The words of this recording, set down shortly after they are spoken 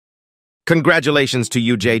Congratulations to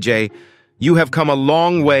you, JJ. You have come a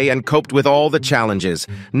long way and coped with all the challenges.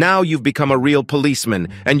 Now you've become a real policeman,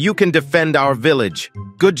 and you can defend our village.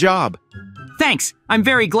 Good job. Thanks. I'm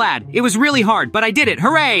very glad. It was really hard, but I did it.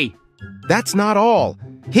 Hooray! That's not all.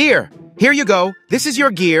 Here you go. This is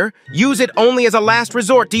your gear. Use it only as a last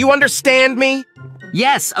resort. Do you understand me?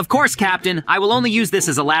 Yes, of course, Captain. I will only use this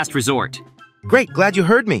as a last resort. Great, glad you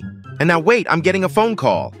heard me. And now wait, I'm getting a phone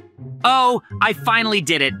call. Oh, I finally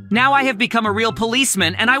did it. Now I have become a real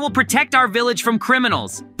policeman, and I will protect our village from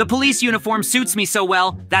criminals. The police uniform suits me so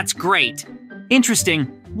well. That's great. Interesting.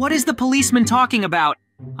 What is the policeman talking about?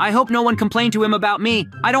 I hope no one complained to him about me.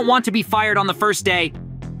 I don't want to be fired on the first day.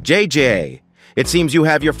 JJ, it seems you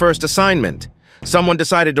have your first assignment. Someone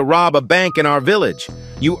decided to rob a bank in our village.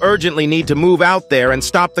 You urgently need to move out there and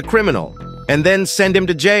stop the criminal, and then send him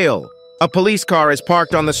to jail. A police car is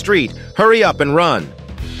parked on the street. Hurry up and run.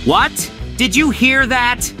 What? Did you hear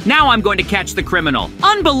that? Now I'm going to catch the criminal.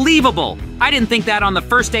 Unbelievable! I didn't think that on the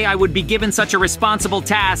first day I would be given such a responsible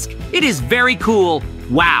task. It is very cool.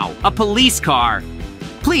 Wow, a police car.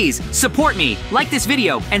 Please, support me, like this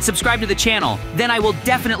video, and subscribe to the channel. Then I will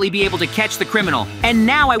definitely be able to catch the criminal. And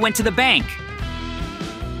now I went to the bank.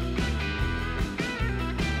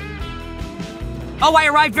 Oh, I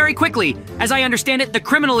arrived very quickly. As I understand it, the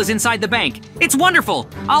criminal is inside the bank. It's wonderful.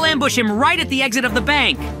 I'll ambush him right at the exit of the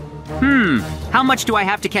bank. How much do I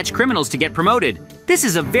have to catch criminals to get promoted? This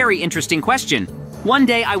is a very interesting question. One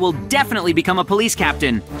day I will definitely become a police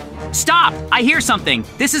captain. Stop! I hear something.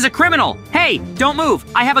 This is a criminal. Hey, don't move.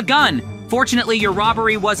 I have a gun. Fortunately, your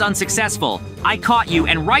robbery was unsuccessful. I caught you,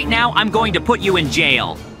 and right now I'm going to put you in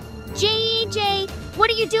jail. JJ, what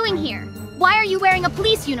are you doing here? Why are you wearing a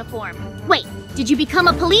police uniform? Wait, did you become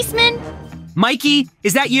a policeman? Mikey,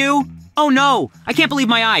 is that you? Oh no, I can't believe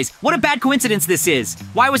my eyes. What a bad coincidence this is.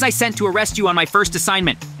 Why was I sent to arrest you on my first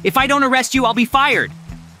assignment? If I don't arrest you, I'll be fired.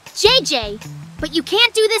 JJ, but you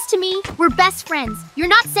can't do this to me. We're best friends. You're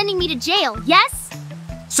not sending me to jail, yes?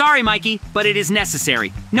 Sorry, Mikey, but it is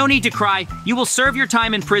necessary. No need to cry. You will serve your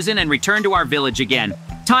time in prison and return to our village again.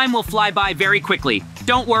 Time will fly by very quickly.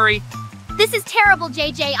 Don't worry. This is terrible,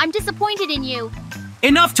 JJ. I'm disappointed in you.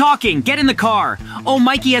 Enough talking! Get in the car! Oh,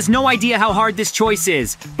 Mikey has no idea how hard this choice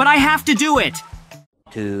is, but I have to do it!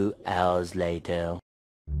 2 hours later.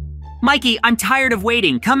 Mikey, I'm tired of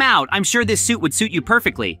waiting. Come out. I'm sure this suit would suit you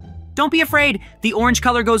perfectly. Don't be afraid. The orange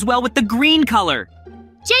color goes well with the green color.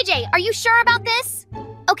 JJ, are you sure about this?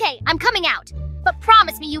 Okay, I'm coming out. But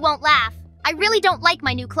promise me you won't laugh. I really don't like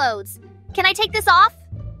my new clothes. Can I take this off?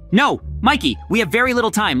 No, Mikey, we have very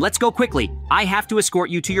little time. Let's go quickly. I have to escort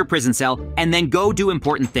you to your prison cell and then go do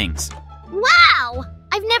important things. Wow!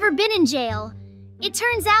 I've never been in jail. It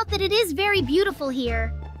turns out that it is very beautiful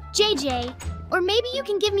here. JJ, or maybe you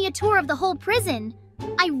can give me a tour of the whole prison.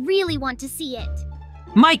 I really want to see it.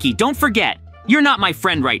 Mikey, don't forget. You're not my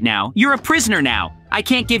friend right now. You're a prisoner now. I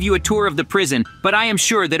can't give you a tour of the prison, but I am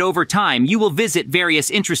sure that over time you will visit various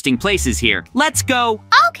interesting places here. Let's go.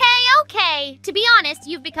 Okay. To be honest,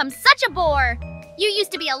 you've become such a bore. You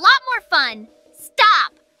used to be a lot more fun.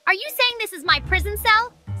 Stop! Are you saying this is my prison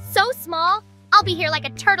cell? So small? I'll be here like a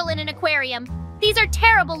turtle in an aquarium. These are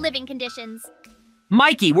terrible living conditions.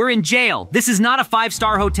 Mikey, we're in jail. This is not a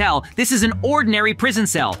 5-star hotel. This is an ordinary prison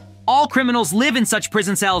cell. All criminals live in such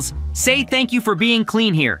prison cells. Say thank you for being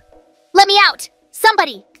clean here. Let me out!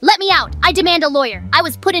 Somebody, let me out! I demand a lawyer. I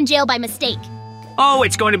was put in jail by mistake. Oh,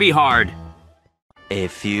 it's going to be hard. A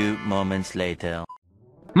few moments later.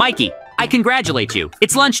 Mikey, I congratulate you.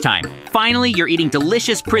 It's lunchtime. Finally, you're eating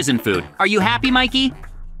delicious prison food. Are you happy, Mikey?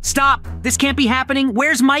 Stop! This can't be happening.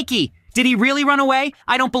 Where's Mikey? Did he really run away?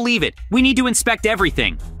 I don't believe it. We need to inspect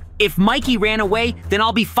everything. If Mikey ran away, then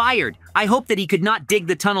I'll be fired. I hope that he could not dig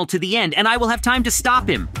the tunnel to the end, and I will have time to stop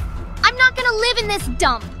him. I'm not gonna live in this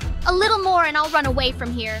dump. A little more and I'll run away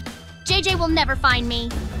from here. JJ will never find me.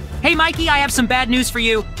 Hey, Mikey, I have some bad news for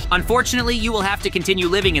you. Unfortunately, you will have to continue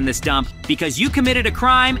living in this dump because you committed a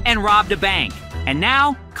crime and robbed a bank. And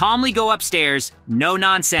now, calmly go upstairs. No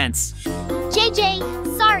nonsense.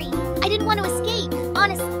 JJ, sorry. I didn't want to escape.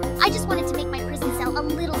 Honestly, I just wanted to make my prison cell a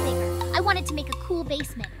little bigger. I wanted to make a cool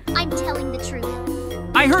basement. I'm telling the truth.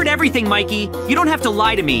 I heard everything, Mikey. You don't have to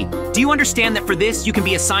lie to me. Do you understand that for this, you can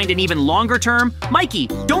be assigned an even longer term? Mikey,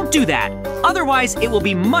 don't do that. Otherwise, it will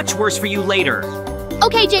be much worse for you later.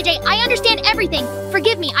 Okay, JJ, I understand everything.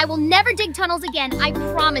 Forgive me, I will never dig tunnels again, I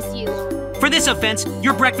promise you. For this offense,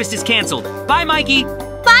 your breakfast is canceled. Bye, Mikey.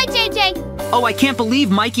 Bye, JJ. Oh, I can't believe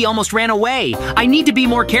Mikey almost ran away. I need to be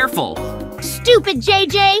more careful. Stupid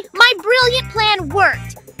JJ, my brilliant plan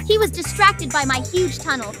worked. He was distracted by my huge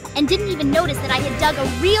tunnel and didn't even notice that I had dug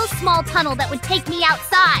a real small tunnel that would take me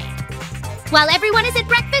outside. While everyone is at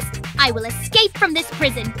breakfast, I will escape from this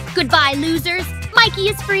prison. Goodbye, losers. Mikey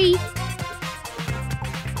is free.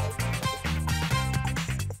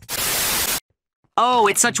 Oh,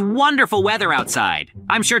 it's such wonderful weather outside.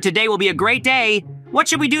 I'm sure today will be a great day. What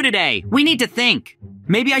should we do today? We need to think.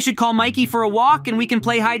 Maybe I should call Mikey for a walk and we can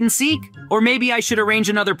play hide and seek? Or maybe I should arrange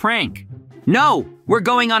another prank. No, we're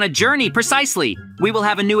going on a journey, precisely. We will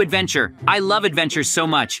have a new adventure. I love adventures so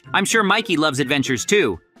much. I'm sure Mikey loves adventures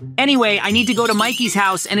too. Anyway, I need to go to Mikey's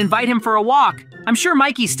house and invite him for a walk. I'm sure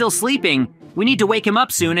Mikey's still sleeping. We need to wake him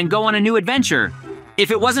up soon and go on a new adventure. If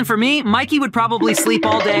it wasn't for me, Mikey would probably sleep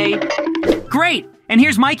all day. Great! And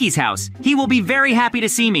here's Mikey's house. He will be very happy to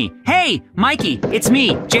see me. Hey, Mikey, it's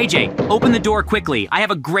me, JJ. Open the door quickly. I have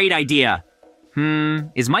a great idea.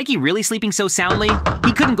 Is Mikey really sleeping so soundly?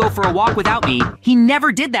 He couldn't go for a walk without me. He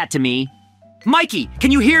never did that to me. Mikey, can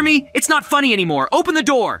you hear me? It's not funny anymore. Open the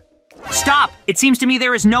door. Stop! It seems to me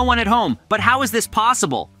there is no one at home. But how is this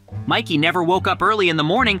possible? Mikey never woke up early in the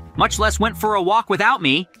morning, much less went for a walk without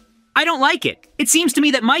me. I don't like it. It seems to me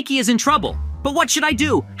that Mikey is in trouble. But what should I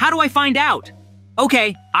do? How do I find out?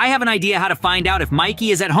 Okay, I have an idea how to find out if Mikey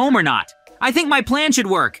is at home or not. I think my plan should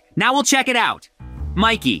work. Now we'll check it out.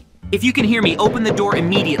 Mikey, if you can hear me, open the door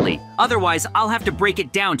immediately. Otherwise, I'll have to break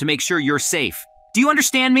it down to make sure you're safe. Do you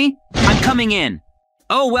understand me? I'm coming in.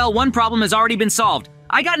 Oh, well, one problem has already been solved.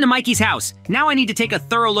 I got into Mikey's house. Now I need to take a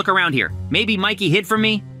thorough look around here. Maybe Mikey hid from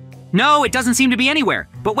me? No, it doesn't seem to be anywhere.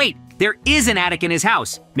 But wait, there is an attic in his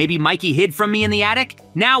house. Maybe Mikey hid from me in the attic?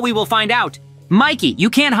 Now we will find out. Mikey, you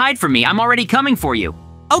can't hide from me. I'm already coming for you.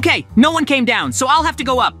 Okay, no one came down, so I'll have to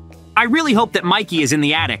go up. I really hope that Mikey is in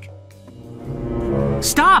the attic.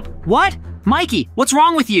 Stop! What? Mikey, what's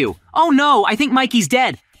wrong with you? Oh no, I think Mikey's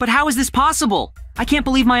dead. But how is this possible? I can't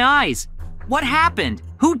believe my eyes. What happened?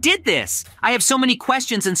 Who did this? I have so many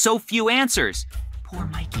questions and so few answers. Poor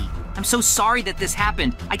Mikey. I'm so sorry that this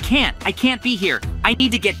happened. I can't be here. I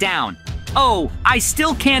need to get down. Oh, I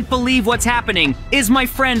still can't believe what's happening. Is my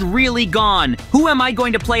friend really gone? Who am I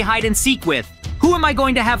going to play hide and seek with? Who am I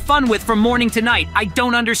going to have fun with from morning to night? I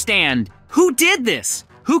don't understand. Who did this?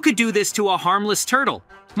 Who could do this to a harmless turtle?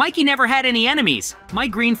 Mikey never had any enemies. My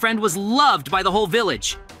green friend was loved by the whole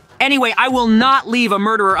village. Anyway, I will not leave a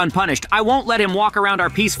murderer unpunished. I won't let him walk around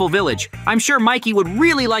our peaceful village. I'm sure Mikey would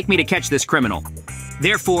really like me to catch this criminal.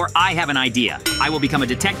 Therefore, I have an idea. I will become a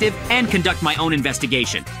detective and conduct my own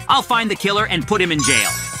investigation. I'll find the killer and put him in jail.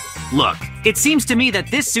 Look, it seems to me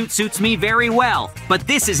that this suit suits me very well, but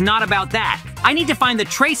this is not about that. I need to find the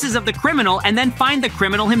traces of the criminal and then find the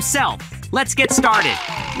criminal himself. Let's get started.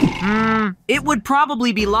 It would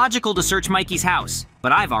probably be logical to search Mikey's house,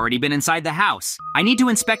 but I've already been inside the house. I need to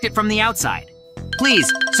inspect it from the outside. Please,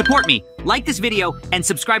 support me, like this video, and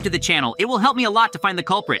subscribe to the channel. It will help me a lot to find the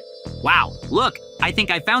culprit. Wow, look, I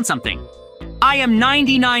think I found something. I am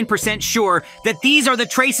 99% sure that these are the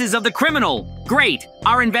traces of the criminal. Great,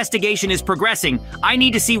 our investigation is progressing. I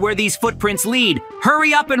need to see where these footprints lead.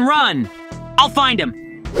 Hurry up and run. I'll find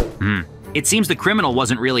him. It seems the criminal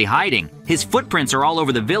wasn't really hiding. His footprints are all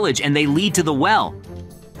over the village and they lead to the well.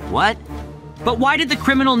 What? But why did the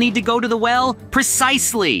criminal need to go to the well?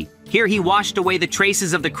 Precisely. Here he washed away the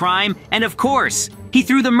traces of the crime, and of course, he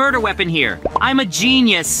threw the murder weapon here. I'm a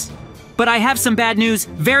genius. But I have some bad news,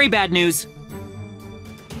 very bad news.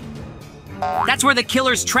 That's where the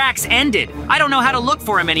killer's tracks ended. I don't know how to look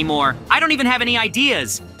for him anymore. I don't even have any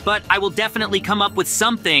ideas, but I will definitely come up with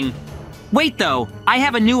something. Wait though, I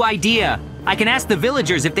have a new idea. I can ask the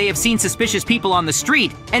villagers if they have seen suspicious people on the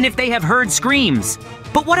street and if they have heard screams.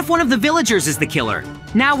 But what if one of the villagers is the killer?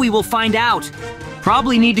 Now we will find out.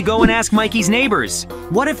 Probably need to go and ask Mikey's neighbors.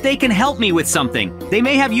 What if they can help me with something? They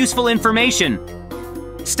may have useful information.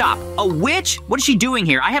 Stop, a witch? What is she doing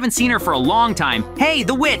here? I haven't seen her for a long time. Hey,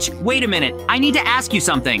 the witch, wait a minute. I need to ask you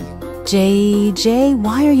something. JJ,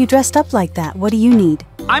 why are you dressed up like that? What do you need?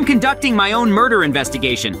 I'm conducting my own murder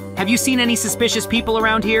investigation. Have you seen any suspicious people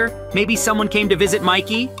around here? Maybe someone came to visit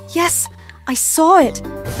Mikey? Yes, I saw it.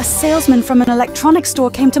 A salesman from an electronics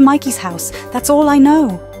store came to Mikey's house. That's all I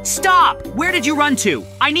know. Stop! Where did you run to?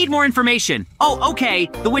 I need more information. Oh, okay.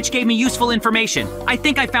 The witch gave me useful information. I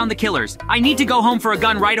think I found the killers. I need to go home for a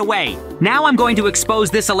gun right away. Now I'm going to expose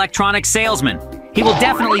this electronics salesman. He will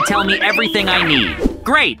definitely tell me everything I need.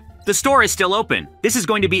 Great! The store is still open. This is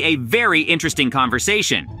going to be a very interesting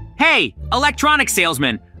conversation. Hey, electronics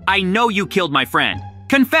salesman, I know you killed my friend.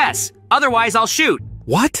 Confess, otherwise I'll shoot.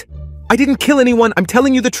 What? I didn't kill anyone. I'm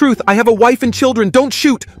telling you the truth. I have a wife and children. Don't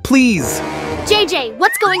shoot, please. JJ,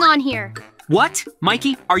 what's going on here? What?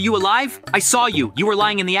 Mikey, are you alive? I saw you. You were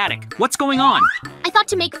lying in the attic. What's going on? I thought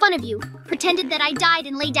to make fun of you. Pretended that I died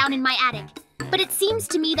and lay down in my attic. but it seems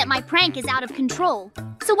to me that my prank is out of control.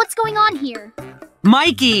 So what's going on here?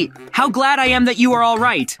 Mikey! How glad I am that you are all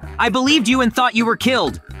right. I believed you and thought you were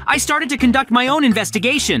killed. I started to conduct my own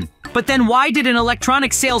investigation. But then why did an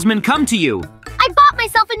electronics salesman come to you? I bought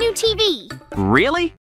myself a new TV. Really?